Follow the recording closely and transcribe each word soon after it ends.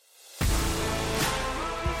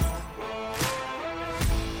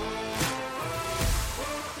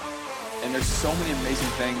there's so many amazing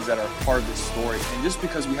things that are part of this story. And just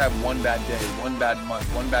because we have one bad day, one bad month,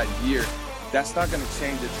 one bad year, that's not going to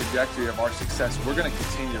change the trajectory of our success. We're going to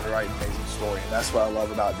continue to write an amazing story. And that's what I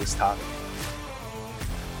love about this topic.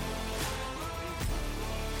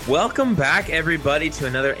 Welcome back, everybody, to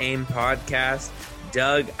another AIM podcast.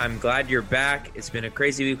 Doug, I'm glad you're back. It's been a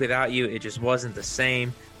crazy week without you. It just wasn't the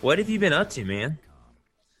same. What have you been up to, man?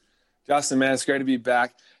 Justin, man, it's great to be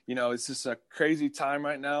back. It's just a crazy time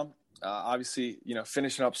right now. Obviously,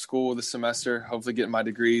 finishing up school this semester, hopefully getting my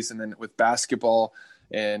degrees, and then with basketball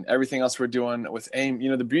and everything else we're doing with AIM.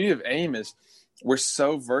 The beauty of AIM is we're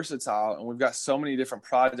so versatile, and we've got so many different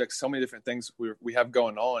projects, so many different things we have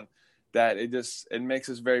going on that it makes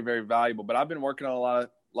us very, very valuable. But I've been working on a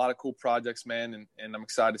lot of cool projects, man, and I'm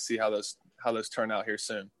excited to see how those turn out here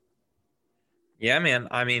soon. Yeah, man.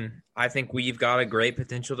 I mean, I think we've got a great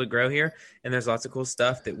potential to grow here, and there's lots of cool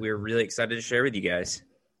stuff that we're really excited to share with you guys.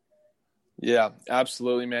 Yeah,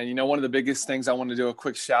 absolutely, man. One of the biggest things I want to do a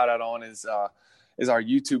quick shout out on is our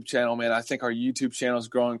YouTube channel, man. I think our YouTube channel is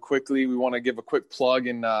growing quickly. We want to give a quick plug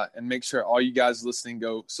and make sure all you guys listening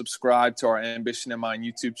go subscribe to our Ambition in Mind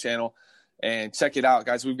YouTube channel and check it out,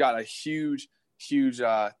 guys. We've got a huge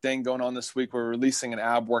thing going on this week. We're releasing an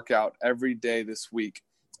ab workout every day this week.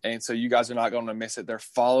 And so you guys are not going to miss it. They're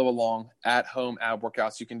follow along at home ab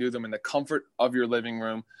workouts. You can do them in the comfort of your living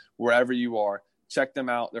room, wherever you are. Check them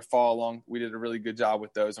out. They're follow along. We did a really good job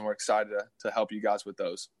with those, and we're excited to help you guys with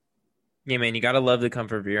those. Yeah, man, you got to love the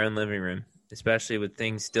comfort of your own living room, especially with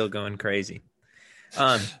things still going crazy.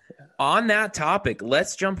 On that topic,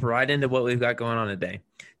 let's jump right into what we've got going on today.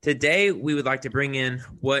 Today, we would like to bring in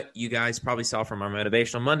what you guys probably saw from our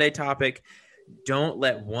Motivational Monday topic. Don't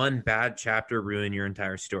let one bad chapter ruin your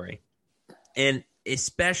entire story. And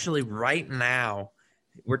especially right now,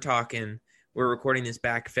 we're recording this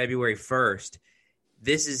back February 1st.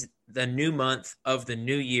 This is the new month of the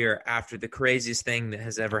new year after the craziest thing that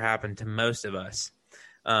has ever happened to most of us,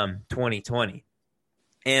 2020.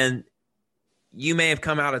 And you may have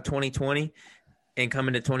come out of 2020 and come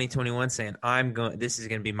into 2021 saying, this is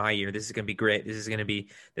going to be my year. This is going to be great. This is going to be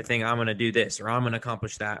the thing. I'm going to do this, or I'm going to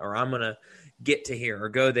accomplish that, or I'm going to get to here or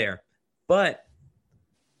go there. But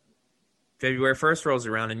February 1st rolls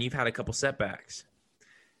around and you've had a couple setbacks.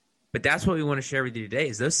 But that's what we want to share with you today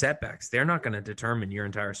is those setbacks. They're not going to determine your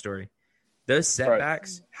entire story. Those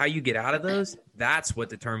setbacks, right, how you get out of those, that's what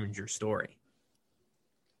determines your story.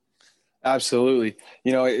 Absolutely.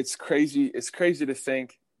 It's crazy. It's crazy to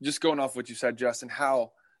think, just going off what you said, Justin,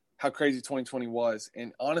 how crazy 2020 was.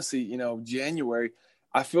 And honestly, January,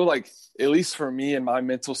 I feel like, at least for me in my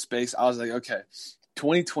mental space, I was like, okay,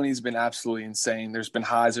 2020 has been absolutely insane. There's been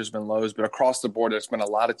highs, there's been lows, but across the board, there's been a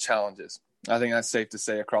lot of challenges. I think that's safe to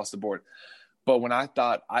say across the board. But when I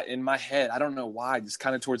thought, in my head, I don't know why, just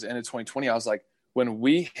kind of towards the end of 2020, I was like, when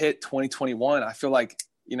we hit 2021, I feel like,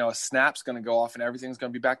 a snap's going to go off and everything's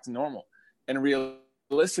going to be back to normal. And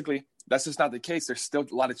realistically, that's just not the case. There's still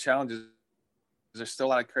a lot of challenges. There's still a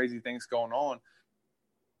lot of crazy things going on.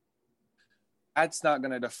 That's not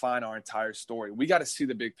going to define our entire story. We got to see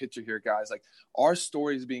the big picture here, guys. Like, our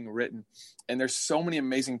story is being written, and there's so many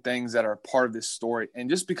amazing things that are part of this story. And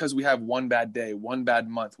just because we have one bad day, one bad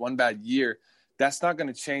month, one bad year, that's not going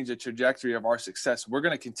to change the trajectory of our success. We're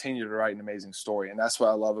going to continue to write an amazing story. And that's what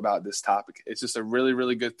I love about this topic. It's just a really,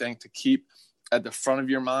 really good thing to keep at the front of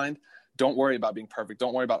your mind. Don't worry about being perfect.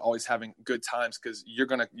 Don't worry about always having good times, because you're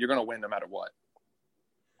gonna win no matter what.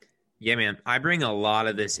 Yeah, man. I bring a lot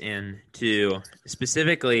of this in to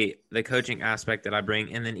specifically the coaching aspect that I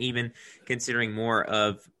bring, and then even considering more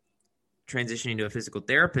of transitioning to a physical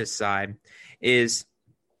therapist side is,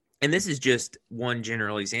 and this is just one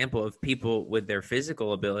general example of people with their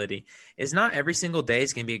physical ability, is not every single day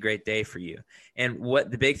is going to be a great day for you. And what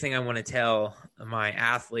the big thing I want to tell my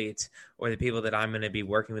athletes or the people that I'm going to be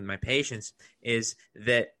working with, my patients, is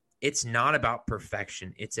that it's not about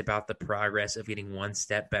perfection. It's about the progress of getting one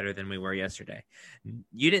step better than we were yesterday.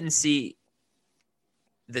 You didn't see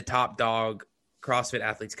the top dog CrossFit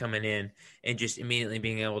athletes coming in and just immediately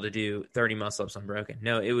being able to do 30 muscle-ups unbroken.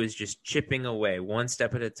 No, it was just chipping away one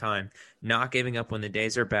step at a time, not giving up when the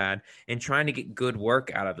days are bad, and trying to get good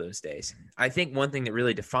work out of those days. I think one thing that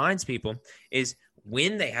really defines people is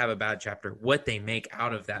when they have a bad chapter, what they make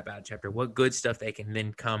out of that bad chapter, what good stuff they can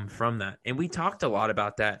then come from that. And we talked a lot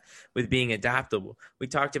about that with being adaptable. We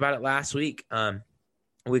talked about it last week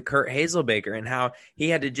with Kurt Hazelbaker and how he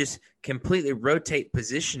had to just completely rotate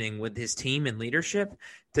positioning with his team and leadership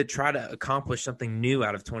to try to accomplish something new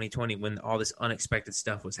out of 2020 when all this unexpected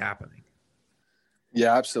stuff was happening.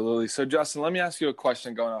 Yeah, absolutely. So Justin, let me ask you a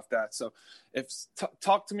question going off that. So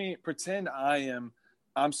talk to me, pretend I am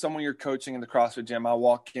I'm someone you're coaching in the CrossFit gym. I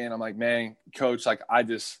walk in, I'm like, man, coach, like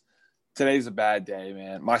today's a bad day,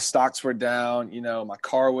 man. My stocks were down, my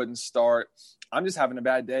car wouldn't start. I'm just having a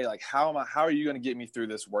bad day. Like, how are you going to get me through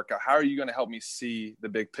this workout? How are you going to help me see the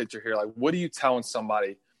big picture here? Like, what are you telling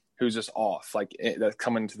somebody who's just off, like that's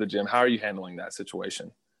coming into the gym? How are you handling that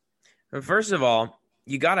situation? First of all,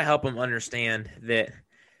 you got to help them understand that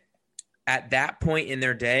at that point in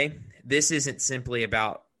their day, this isn't simply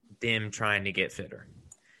about them trying to get fitter.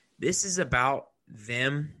 This is about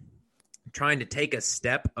them trying to take a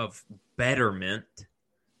step of betterment,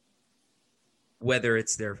 whether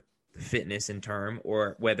it's their fitness in term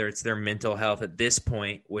or whether it's their mental health at this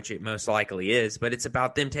point, which it most likely is, but it's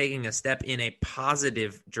about them taking a step in a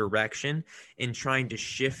positive direction and trying to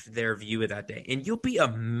shift their view of that day. And you'll be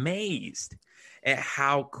amazed at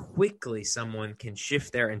how quickly someone can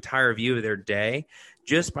shift their entire view of their day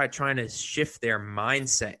just by trying to shift their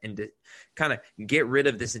mindset and to kind of get rid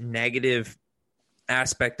of this negative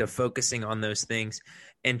aspect of focusing on those things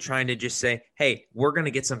and trying to just say, hey, we're going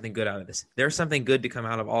to get something good out of this. There's something good to come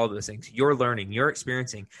out of all of those things. You're learning, you're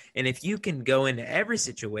experiencing. And if you can go into every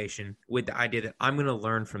situation with the idea that I'm going to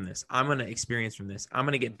learn from this, I'm going to experience from this, I'm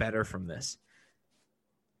going to get better from this,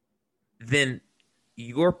 then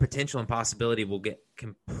your potential and possibility will get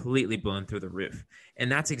completely blown through the roof.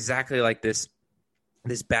 And that's exactly like this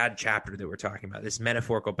bad chapter that we're talking about, this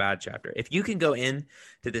metaphorical bad chapter. If you can go in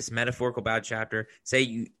to this metaphorical bad chapter,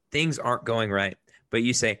 say things aren't going right, but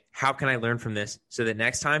you say, how can I learn from this so that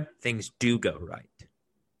next time things do go right?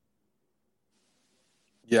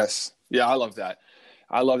 Yes. Yeah, I love that.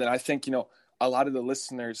 I think, a lot of the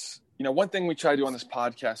listeners, one thing we try to do on this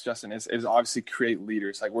podcast, Justin, is obviously create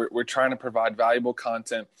leaders. Like we're trying to provide valuable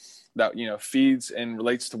content that, feeds and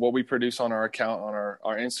relates to what we produce on our account, on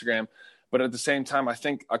our Instagram. But at the same time, I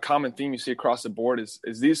think a common theme you see across the board is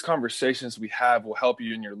these conversations we have will help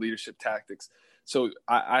you in your leadership tactics. So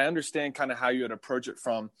I understand kind of how you would approach it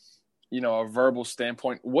from, a verbal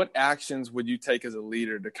standpoint. What actions would you take as a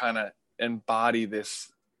leader to kind of embody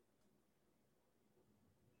this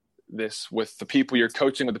with the people you're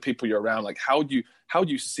coaching, with the people you're around? Like, how do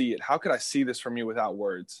you see it? How could I see this from you without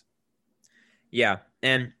words? Yeah.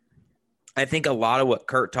 And I think a lot of what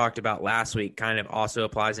Kurt talked about last week kind of also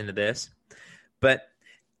applies into this. But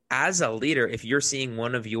as a leader, if you're seeing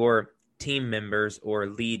one of your team members or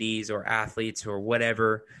leadies or athletes or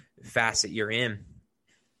whatever facet you're in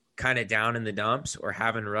kind of down in the dumps or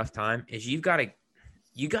having a rough time, is you got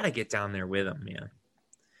to get down there with them, man.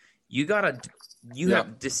 You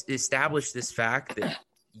have established this fact that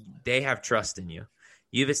they have trust in you.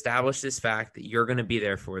 You've established this fact that you're going to be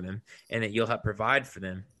there for them and that you'll help provide for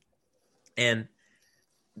them. And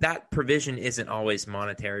that provision isn't always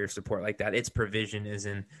monetary or support like that. Its provision is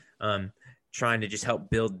in trying to just help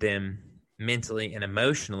build them mentally and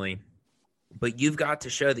emotionally. But you've got to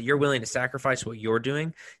show that you're willing to sacrifice what you're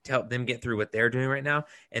doing to help them get through what they're doing right now.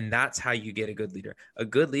 And that's how you get a good leader. A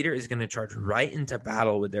good leader is going to charge right into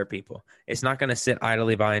battle with their people. It's not going to sit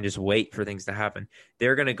idly by and just wait for things to happen.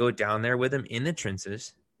 They're going to go down there with them in the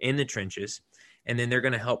trenches, and then they're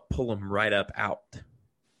going to help pull them right up out.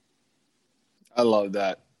 I love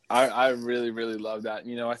that. I really, really love that.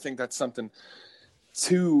 I think that's something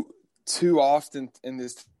too often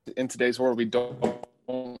in today's world we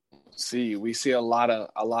don't see. We see a lot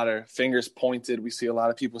of fingers pointed. We see a lot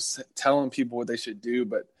of people telling people what they should do,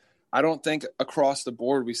 but I don't think across the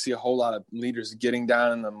board we see a whole lot of leaders getting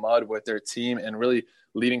down in the mud with their team and really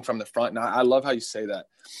leading from the front. And I love how you say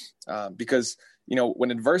that because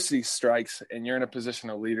when adversity strikes and you're in a position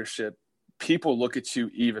of leadership, people look at you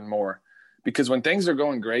even more. Because when things are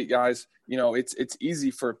going great, guys, it's easy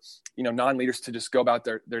for, non-leaders to just go about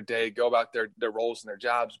their day, go about their roles and their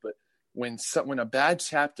jobs. But when a bad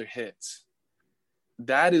chapter hits,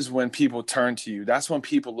 that is when people turn to you. That's when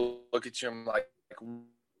people look at you and like,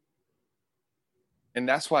 and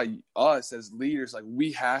that's why us as leaders, like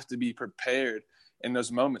we have to be prepared in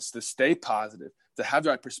those moments to stay positive, to have the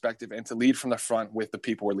right perspective, and to lead from the front with the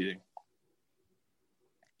people we're leading.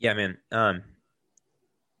 Yeah, man.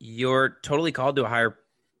 You're totally called to a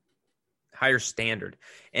higher standard.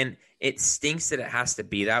 And it stinks that it has to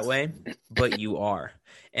be that way, but you are.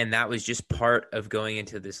 And that was just part of going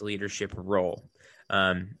into this leadership role.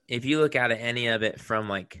 If you look at any of it from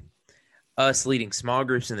like us leading small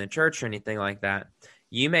groups in the church or anything like that,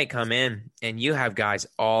 you may come in and you have guys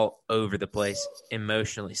all over the place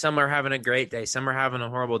emotionally. Some are having a great day. Some are having a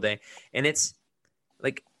horrible day. And it's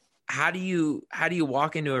like, how do you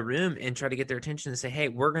walk into a room and try to get their attention and say, hey,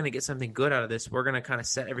 we're going to get something good out of this. We're going to kind of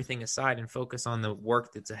set everything aside and focus on the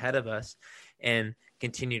work that's ahead of us. And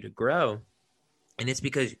continue to grow. And it's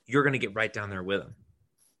because you're going to get right down there with them.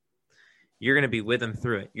 You're going to be with them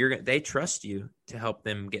through it. They trust you to help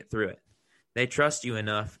them get through it. They trust you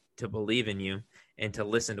enough to believe in you and to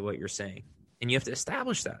listen to what you're saying. And you have to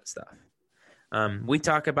establish that stuff. We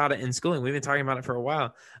talk about it in schooling. We've been talking about it for a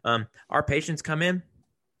while. Our patients come in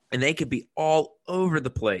and they could be all over the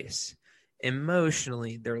place.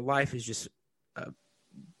 Emotionally, their life is just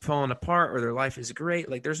falling apart, or their life is great.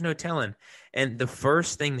 Like, there's no telling. And the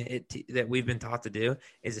first thing that we've been taught to do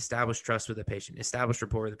is establish trust with the patient, establish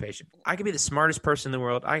rapport with the patient. I could be the smartest person in the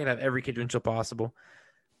world. I could have every credential possible.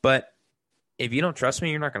 But if you don't trust me,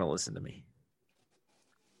 you're not going to listen to me.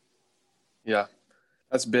 Yeah,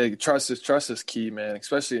 that's big. Trust is key, man,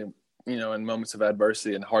 especially, in moments of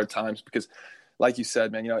adversity and hard times, because like you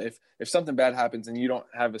said, man, if something bad happens and you don't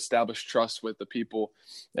have established trust with the people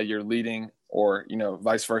that you're leading, or,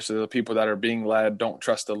 vice versa, the people that are being led don't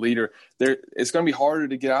trust the leader, it's going to be harder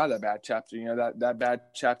to get out of that bad chapter. That bad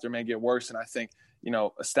chapter may get worse. And I think,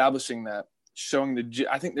 establishing that,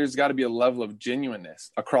 I think there's got to be a level of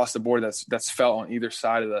genuineness across the board that's felt on either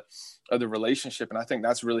side of the relationship. And I think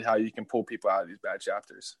that's really how you can pull people out of these bad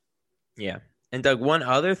chapters. Yeah. And Doug, one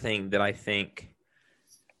other thing that I think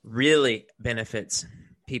really benefits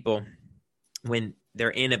people when they're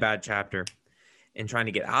in a bad chapter and trying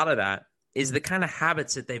to get out of that is the kind of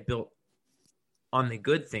habits that they've built on the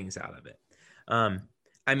good things out of it.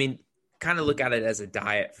 Kind of look at it as a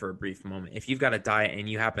diet for a brief moment. If you've got a diet and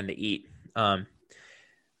you happen to eat, I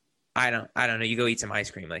don't know, you go eat some ice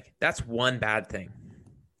cream. Like, that's one bad thing.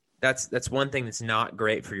 That's one thing that's not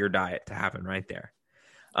great for your diet to happen right there.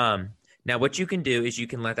 Now, what you can do is you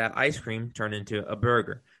can let that ice cream turn into a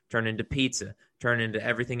burger, turn into pizza, turn into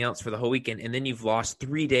everything else for the whole weekend, and then you've lost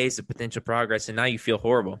 3 days of potential progress, and now you feel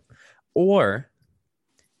horrible. Or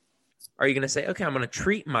are you going to say, okay, I'm going to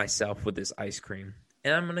treat myself with this ice cream,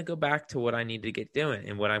 and I'm going to go back to what I need to get doing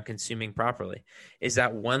and what I'm consuming properly? Is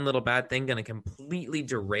that one little bad thing going to completely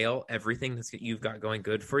derail everything that you've got going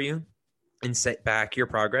good for you and set back your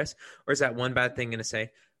progress? Or is that one bad thing going to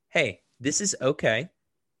say, hey, this is okay.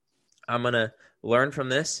 I'm going to learn from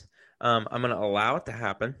this. I'm going to allow it to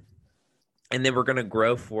happen. And then we're going to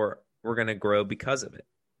grow because of it.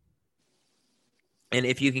 And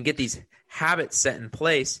if you can get these habits set in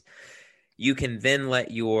place, you can then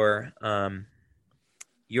let your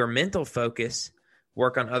mental focus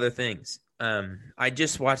work on other things. I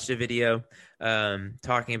just watched a video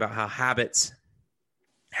talking about how habits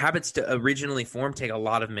to originally form take a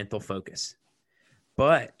lot of mental focus.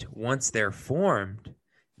 But once they're formed,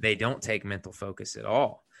 they don't take mental focus at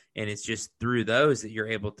all. And it's just through those that you're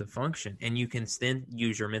able to function. And you can then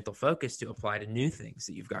use your mental focus to apply to new things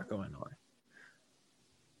that you've got going on.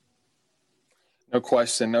 No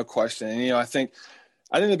question. And, I think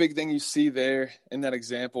the big thing you see there in that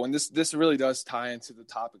example, and this really does tie into the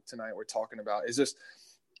topic tonight we're talking about, is just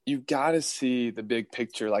you've got to see the big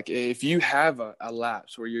picture. Like, if you have a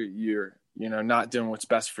lapse where you're not doing what's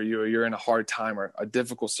best for you, or you're in a hard time or a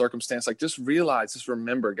difficult circumstance, like, just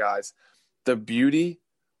remember, guys, the beauty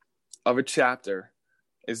of a chapter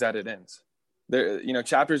is that it ends.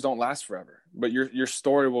 Chapters don't last forever, but your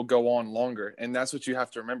story will go on longer. And that's what you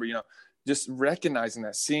have to remember, just recognizing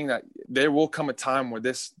that, seeing that there will come a time where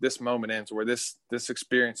this moment ends, where this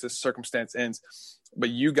experience, this circumstance ends, but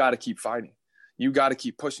you got to keep fighting. You got to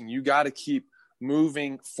keep pushing. You got to keep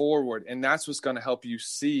moving forward. And that's what's going to help you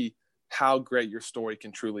see how great your story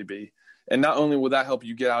can truly be. And not only will that help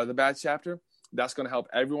you get out of the bad chapter, that's going to help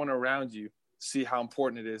everyone around you see how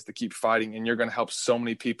important it is to keep fighting. And you're going to help so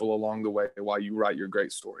many people along the way while you write your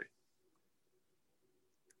great story.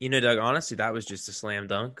 Doug, honestly, that was just a slam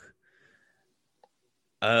dunk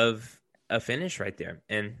of a finish right there.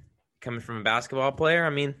 And coming from a basketball player,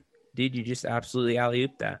 dude, you just absolutely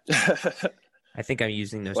alley-ooped that. I think I'm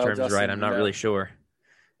using those terms Justin, right. I'm not really sure.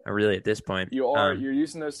 At this point. You're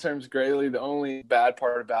using those terms greatly. The only bad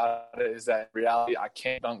part about it is that in reality, I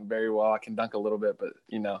can't dunk very well. I can dunk a little bit, but,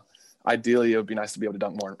 ideally it would be nice to be able to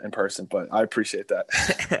dunk more in person, but I appreciate that.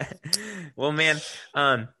 Well, man,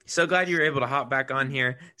 so glad you were able to hop back on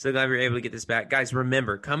here. So glad we were able to get this back. Guys,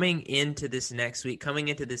 remember, coming into this next week, coming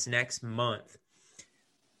into this next month,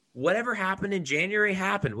 whatever happened in January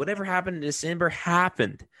happened. Whatever happened in December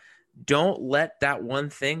happened. Don't let that one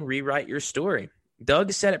thing rewrite your story.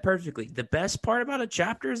 Doug said it perfectly. The best part about a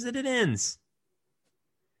chapter is that it ends.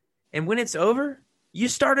 And when it's over, you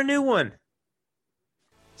start a new one.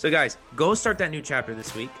 So, guys, go start that new chapter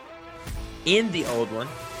this week, end the old one,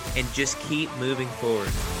 and just keep moving forward.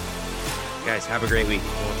 Guys, have a great week.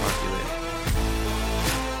 We'll talk to you later.